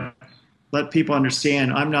listeners. But let people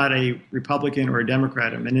understand I'm not a Republican or a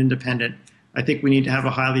Democrat. I'm an independent. I think we need to have a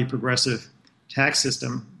highly progressive tax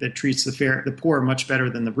system that treats the poor much better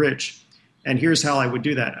than the rich. And here's how I would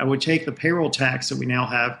do that. I would take the payroll tax that we now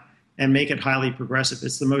have and make it highly progressive.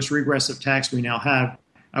 It's the most regressive tax we now have.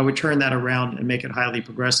 I would turn that around and make it highly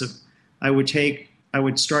progressive. I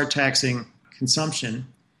would start taxing consumption,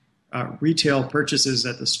 retail purchases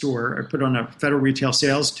at the store. I put on a federal retail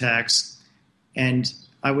sales tax, and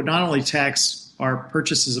I would not only tax our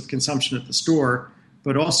purchases of consumption at the store,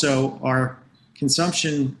 but also our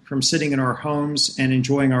consumption from sitting in our homes and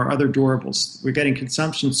enjoying our other durables. We're getting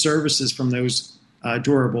consumption services from those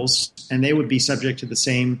durables, and they would be subject to the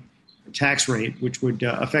same tax rate, which would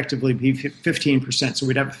effectively be 15%. So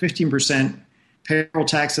we'd have a 15% payroll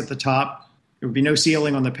tax at the top. There would be no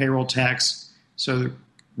ceiling on the payroll tax. So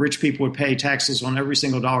rich people would pay taxes on every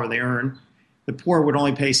single dollar they earn. The poor would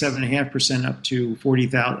only pay 7.5% up to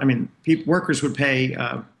 $40,000. I mean, workers would pay,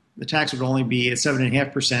 the tax would only be at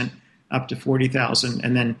 7.5% up to $40,000,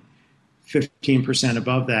 and then 15%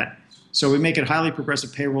 above that. So we make it highly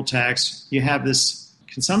progressive payroll tax. You have this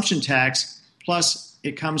consumption tax, plus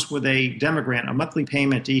it comes with a demogrant, a monthly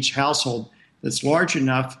payment to each household that's large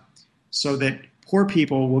enough so that poor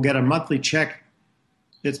people will get a monthly check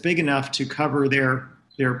that's big enough to cover their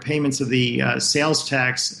payments of the sales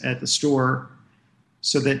tax at the store,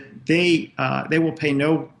 so that they will pay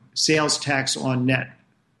no sales tax on net.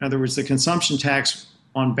 In other words, the consumption tax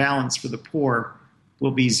on balance for the poor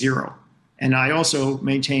will be zero. And I also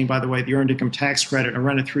maintain, by the way, the earned income tax credit. I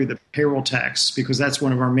run it through the payroll tax because that's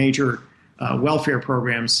one of our major welfare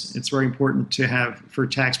programs. It's very important to have for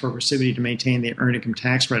tax progressivity to maintain the earned income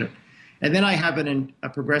tax credit. And then I have a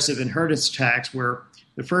progressive inheritance tax where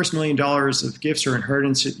the first $1 million of gifts or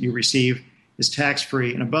inheritance that you receive is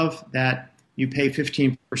tax-free. And above that, you pay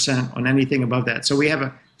 15% on anything above that. So we have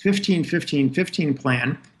a 15-15-15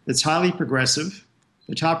 plan that's highly progressive.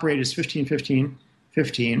 The top rate is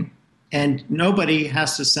 15-15-15. And nobody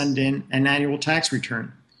has to send in an annual tax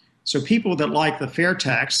return. So people that like the fair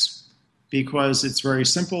tax, because it's very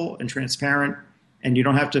simple and transparent, and you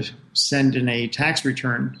don't have to send in a tax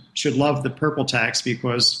return, should love the purple tax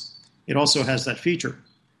because it also has that feature,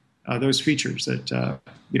 those features that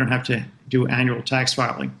you don't have to do annual tax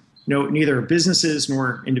filing. No, neither businesses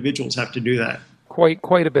nor individuals have to do that.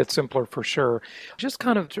 Quite a bit simpler for sure. Just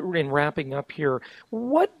kind of in wrapping up here,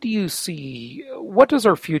 what do you see, what does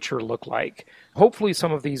our future look like? Hopefully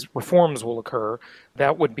some of these reforms will occur.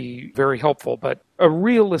 That would be very helpful, but a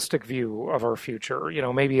realistic view of our future,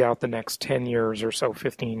 maybe out the next 10 years or so,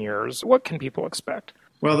 15 years, what can people expect?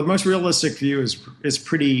 Well, the most realistic view is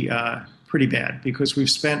pretty bad because we've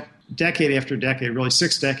spent decade after decade, really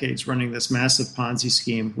 6 decades running this massive Ponzi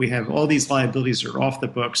scheme. We have all these liabilities that are off the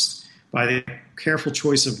books. By the careful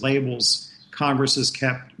choice of labels, Congress has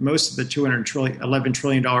kept most of the $11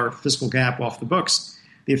 trillion fiscal gap off the books.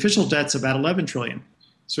 The official debt's about $11 trillion.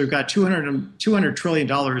 So we've got $200 trillion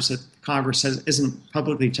that Congress isn't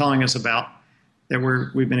publicly telling us about that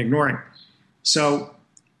we've been ignoring. So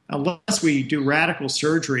unless we do radical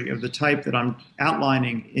surgery of the type that I'm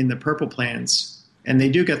outlining in the purple plans, and they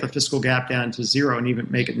do get the fiscal gap down to zero and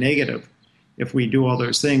even make it negative if we do all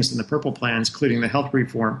those things in the purple plans, including the health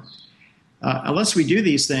reform, unless we do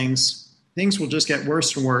these things will just get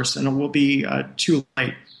worse and worse, and it will be too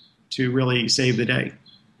late to really save the day.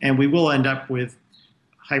 And we will end up with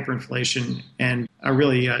hyperinflation and a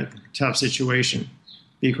really tough situation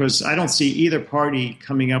because I don't see either party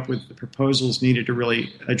coming up with the proposals needed to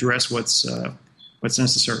really address what's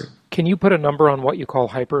necessary. Can you put a number on what you call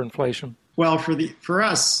hyperinflation? Well, for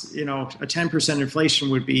us, a 10% inflation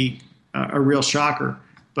would be a real shocker,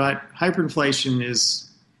 but hyperinflation is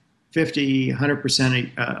 50,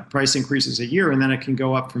 100% price increases a year, and then it can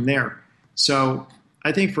go up from there. So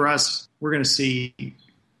I think for us, we're going to see,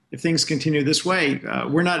 if things continue this way,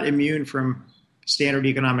 we're not immune from standard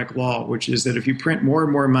economic law, which is that if you print more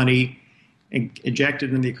and more money and inject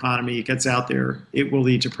it in the economy, it gets out there, it will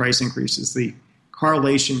lead to price increases. The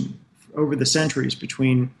correlation over the centuries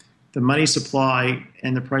between the money supply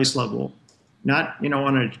and the price level, not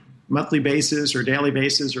on a monthly basis or daily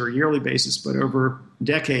basis or yearly basis, but over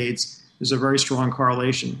decades, there's a very strong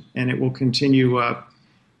correlation, and it will continue.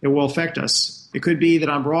 It will affect us. It could be that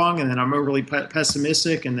I'm wrong and that I'm overly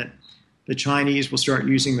pessimistic and that the Chinese will start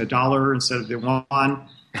using the dollar instead of the yuan,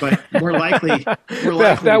 but more likely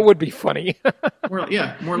that would be funny.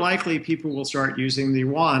 more likely people will start using the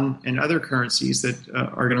yuan and other currencies that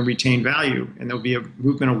are going to retain value, and there'll be a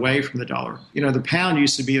movement away from the dollar. The pound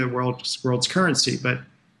used to be the world's currency, but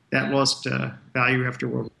that lost value after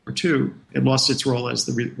World War II. It lost its role as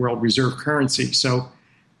the world reserve currency. So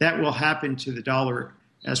that will happen to the dollar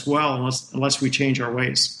as well unless we change our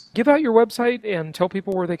ways. Give out your website and tell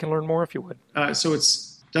people where they can learn more if you would. So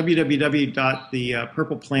it's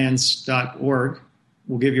www.thepurpleplans.org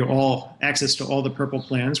will give you all access to all the purple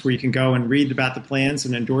plans, where you can go and read about the plans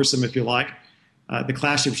and endorse them if you like. The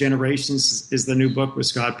Clash of Generations is the new book with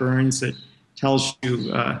Scott Burns that tells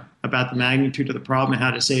you about the magnitude of the problem and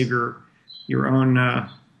how to save your own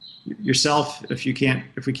yourself if we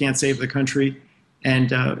can't save the country.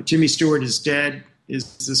 And Jimmy Stewart is Dead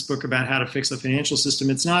is this book about how to fix the financial system.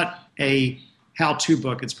 It's not a how-to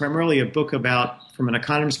book. It's primarily a book about, from an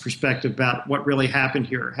economist's perspective, about what really happened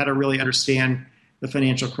here, how to really understand the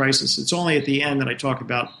financial crisis. It's only at the end that I talk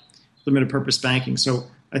about limited purpose banking. So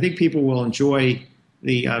I think people will enjoy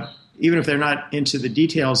even if they're not into the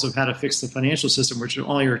details of how to fix the financial system, which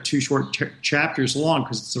only are 2 short chapters long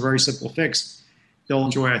because it's a very simple fix, they'll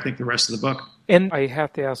enjoy, I think, the rest of the book. And I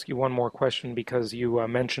have to ask you one more question because you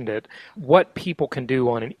mentioned it. What people can do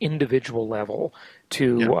on an individual level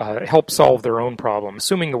to help solve their own problem,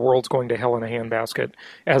 assuming the world's going to hell in a handbasket,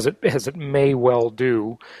 as it may well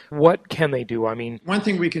do, what can they do? I mean, one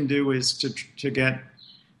thing we can do is to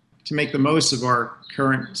make the most of our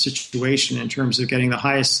current situation in terms of getting the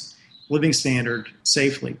highest living standard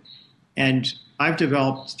safely. And I've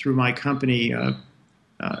developed through my company a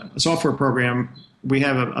software program. We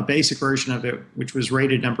have a basic version of it, which was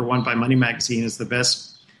rated #1 by Money Magazine as the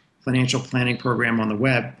best financial planning program on the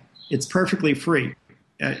web. It's perfectly free.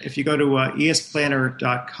 If you go to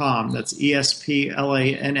esplanner.com, that's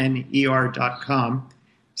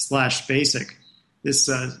esplanner.com/basic, this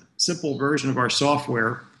simple version of our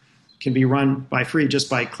software can be run by free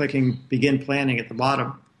just by clicking Begin Planning at the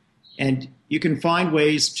bottom. And you can find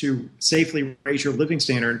ways to safely raise your living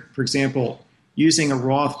standard. For example, using a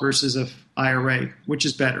Roth versus an IRA, which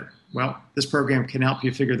is better? Well, this program can help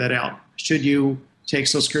you figure that out. Should you take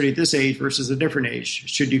Social Security at this age versus a different age?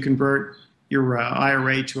 Should you convert your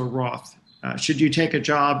IRA to a Roth? Should you take a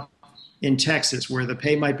job in Texas where the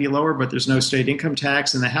pay might be lower, but there's no state income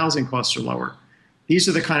tax and the housing costs are lower? These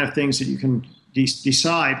are the kind of things that you can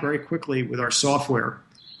decide very quickly with our software.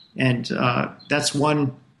 And that's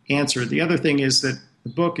one answer. The other thing is that the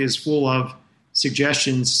book is full of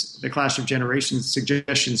suggestions, the Clash of Generations,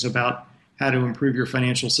 suggestions about how to improve your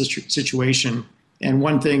financial situation. And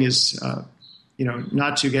one thing is,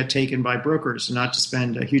 not to get taken by brokers and not to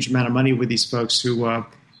spend a huge amount of money with these folks who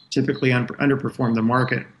typically underperform the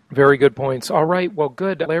market. Very good points. All right. Well,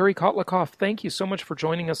 good. Larry Kotlikoff, thank you so much for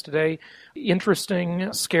joining us today.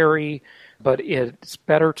 Interesting, scary, but it's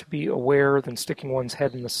better to be aware than sticking one's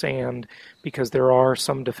head in the sand, because there are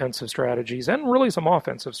some defensive strategies and really some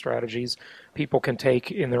offensive strategies people can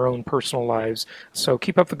take in their own personal lives. So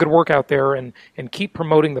keep up the good work out there and keep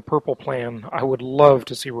promoting the Purple Plan. I would love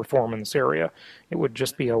to see reform in this area. It would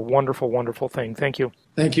just be a wonderful, wonderful thing. Thank you.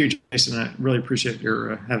 Thank you, Jason. I really appreciate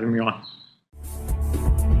your having me on.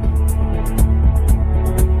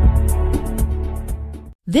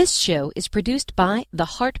 This show is produced by the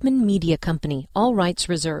Hartman Media Company, all rights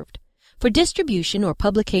reserved. For distribution or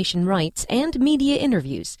publication rights and media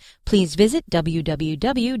interviews, please visit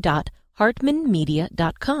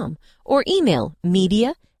www.hartmanmedia.com or email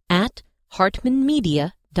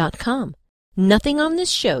media@hartmanmedia.com. Nothing on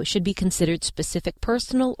this show should be considered specific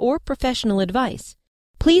personal or professional advice.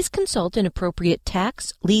 Please consult an appropriate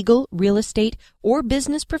tax, legal, real estate, or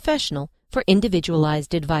business professional for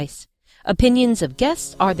individualized advice. Opinions of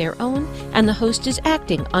guests are their own, and the host is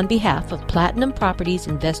acting on behalf of Platinum Properties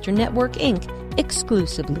Investor Network, Inc.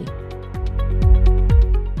 exclusively.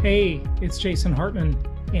 Hey, it's Jason Hartman,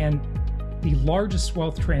 and the largest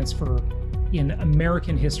wealth transfer in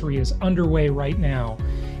American history is underway right now.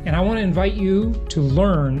 And I want to invite you to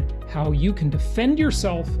learn how you can defend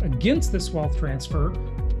yourself against this wealth transfer,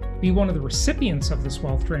 be one of the recipients of this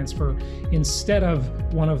wealth transfer instead of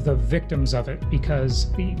one of the victims of it,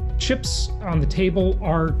 because the chips on the table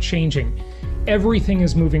are changing. Everything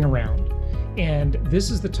is moving around. And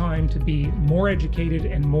this is the time to be more educated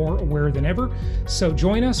and more aware than ever. So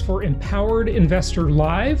join us for Empowered Investor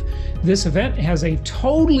Live. This event has a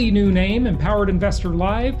totally new name, Empowered Investor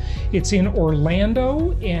Live. It's in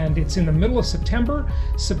Orlando, and it's in the middle of September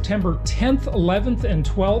 10th, 11th, and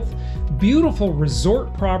 12th. Beautiful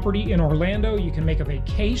resort property in Orlando. You can make a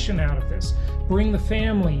vacation out of this. Bring the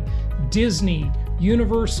family, Disney,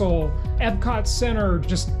 Universal, Epcot Center,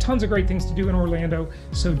 just tons of great things to do in Orlando.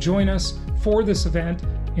 So join us for this event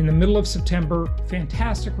in the middle of September.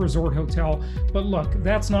 Fantastic resort hotel. But look,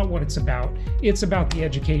 that's not what it's about. It's about the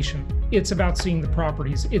education. It's about seeing the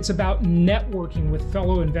properties. It's about networking with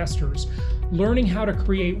fellow investors, learning how to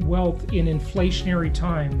create wealth in inflationary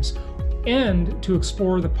times, and to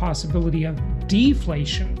explore the possibility of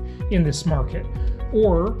deflation in this market,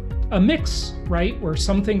 or a mix, right? Where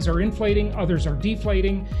some things are inflating, others are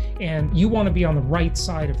deflating, and you want to be on the right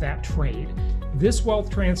side of that trade. This wealth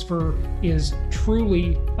transfer is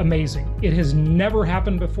truly amazing. It has never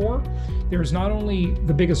happened before. There's not only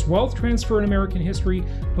the biggest wealth transfer in American history,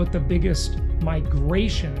 but the biggest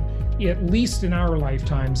migration, at least in our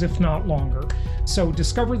lifetimes, if not longer. So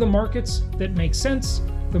discover the markets that make sense,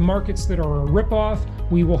 the markets that are a ripoff.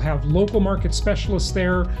 We will have local market specialists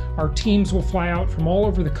there. Our teams will fly out from all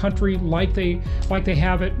over the country like they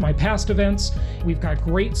have at my past events. We've got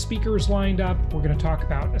great speakers lined up. We're going to talk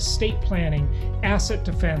about estate planning, asset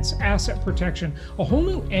defense, asset protection, a whole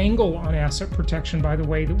new angle on asset protection, by the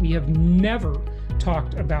way, that we have never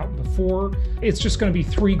talked about before. It's just going to be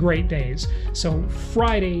 3 great days. So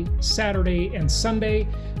Friday, Saturday, and Sunday,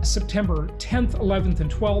 September 10th, 11th, and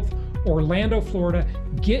 12th, Orlando, Florida.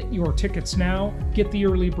 Get your tickets now. Get the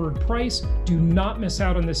early bird price. Do not miss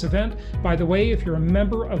out on this event. By the way, if you're a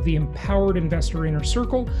member of the Empowered Investor Inner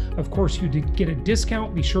Circle, of course you did get a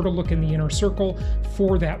discount. Be sure to look in the Inner Circle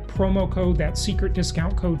for that promo code, that secret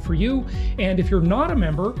discount code for you. And if you're not a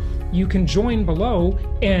member, you can join below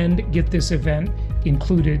and get this event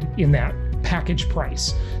included in that package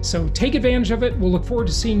price. So take advantage of it. We'll look forward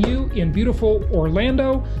to seeing you in beautiful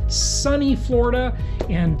Orlando, sunny Florida.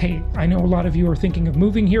 And hey, I know a lot of you are thinking of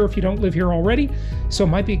moving here if you don't live here already. So it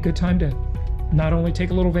might be a good time to not only take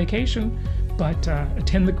a little vacation, but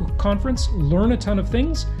attend the conference, learn a ton of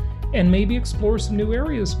things, and maybe explore some new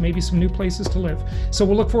areas, maybe some new places to live. So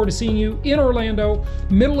we'll look forward to seeing you in Orlando,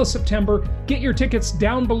 middle of September. Get your tickets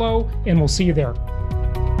down below, and we'll see you there.